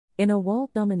In a world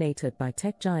dominated by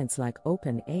tech giants like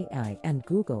OpenAI and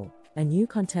Google, a new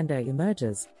contender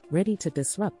emerges, ready to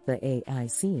disrupt the AI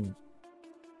scene.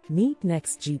 Meet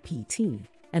NEXT-GPT,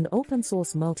 an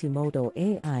open-source multimodal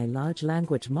AI large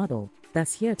language model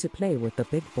that's here to play with the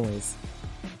big boys.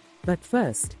 But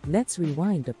first, let's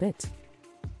rewind a bit.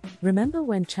 Remember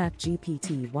when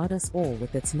ChatGPT wowed us all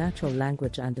with its natural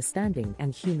language understanding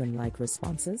and human-like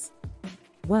responses?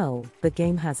 Well, the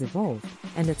game has evolved,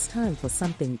 and it's time for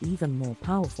something even more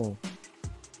powerful.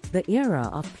 The era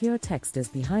of pure text is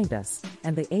behind us,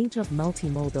 and the age of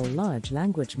multimodal large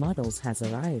language models has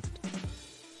arrived.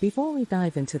 Before we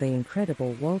dive into the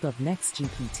incredible world of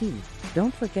NEXT-GPT,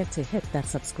 don't forget to hit that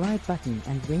subscribe button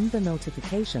and ring the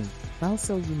notification bell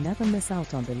so you never miss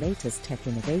out on the latest tech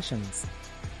innovations.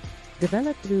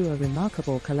 Developed through a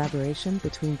remarkable collaboration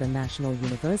between the National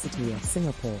University of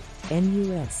Singapore,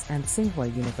 NUS, and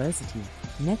Tsinghua University,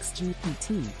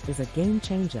 NEXT-GPT is a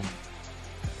game-changer.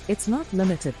 It's not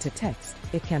limited to text,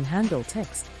 it can handle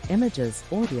text, images,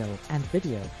 audio, and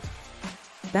video.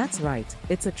 That's right,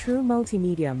 it's a true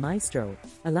multimedia maestro,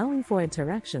 allowing for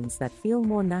interactions that feel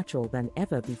more natural than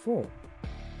ever before.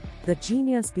 The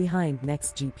genius behind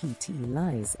NEXT-GPT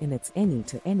lies in its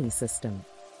any-to-any system.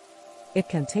 It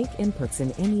can take inputs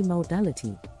in any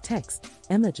modality, text,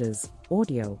 images,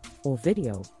 audio, or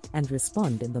video, and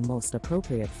respond in the most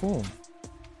appropriate form.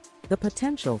 The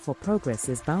potential for progress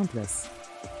is boundless.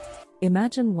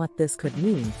 Imagine what this could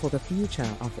mean for the future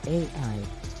of AI.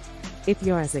 If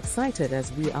you're as excited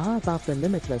as we are about the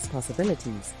limitless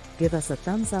possibilities, give us a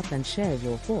thumbs up and share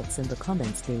your thoughts in the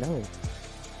comments below.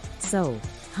 So,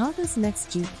 how does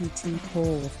NEXT-GPT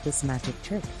pull off this magic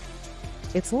trick?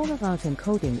 It's all about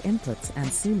encoding inputs and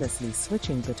seamlessly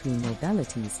switching between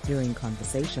modalities during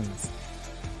conversations.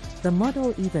 The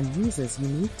model even uses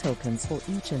unique tokens for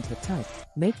each input type,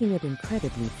 making it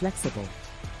incredibly flexible.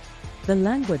 The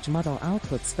language model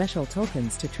outputs special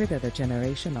tokens to trigger the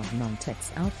generation of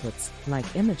non-text outputs,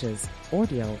 like images,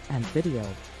 audio, and video.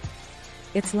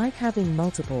 It's like having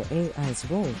multiple AIs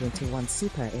rolled into one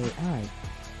super AI.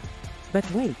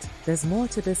 But wait, there's more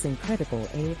to this incredible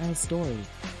AI story.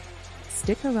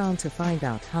 Stick around to find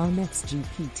out how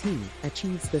NEXT-GPT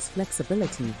achieves this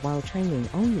flexibility while training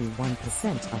only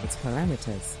 1% of its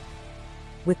parameters.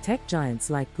 With tech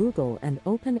giants like Google and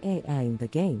OpenAI in the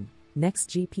game,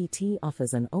 NEXT-GPT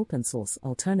offers an open-source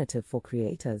alternative for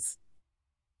creators.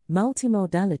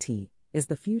 Multimodality is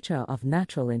the future of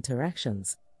natural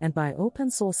interactions, and by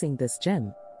open-sourcing this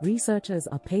gem, researchers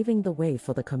are paving the way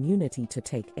for the community to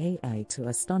take AI to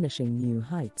astonishing new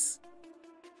heights.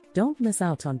 Don't miss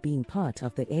out on being part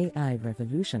of the AI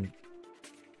revolution.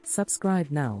 Subscribe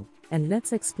now, and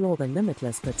let's explore the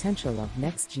limitless potential of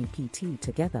NEXT-GPT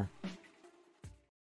together.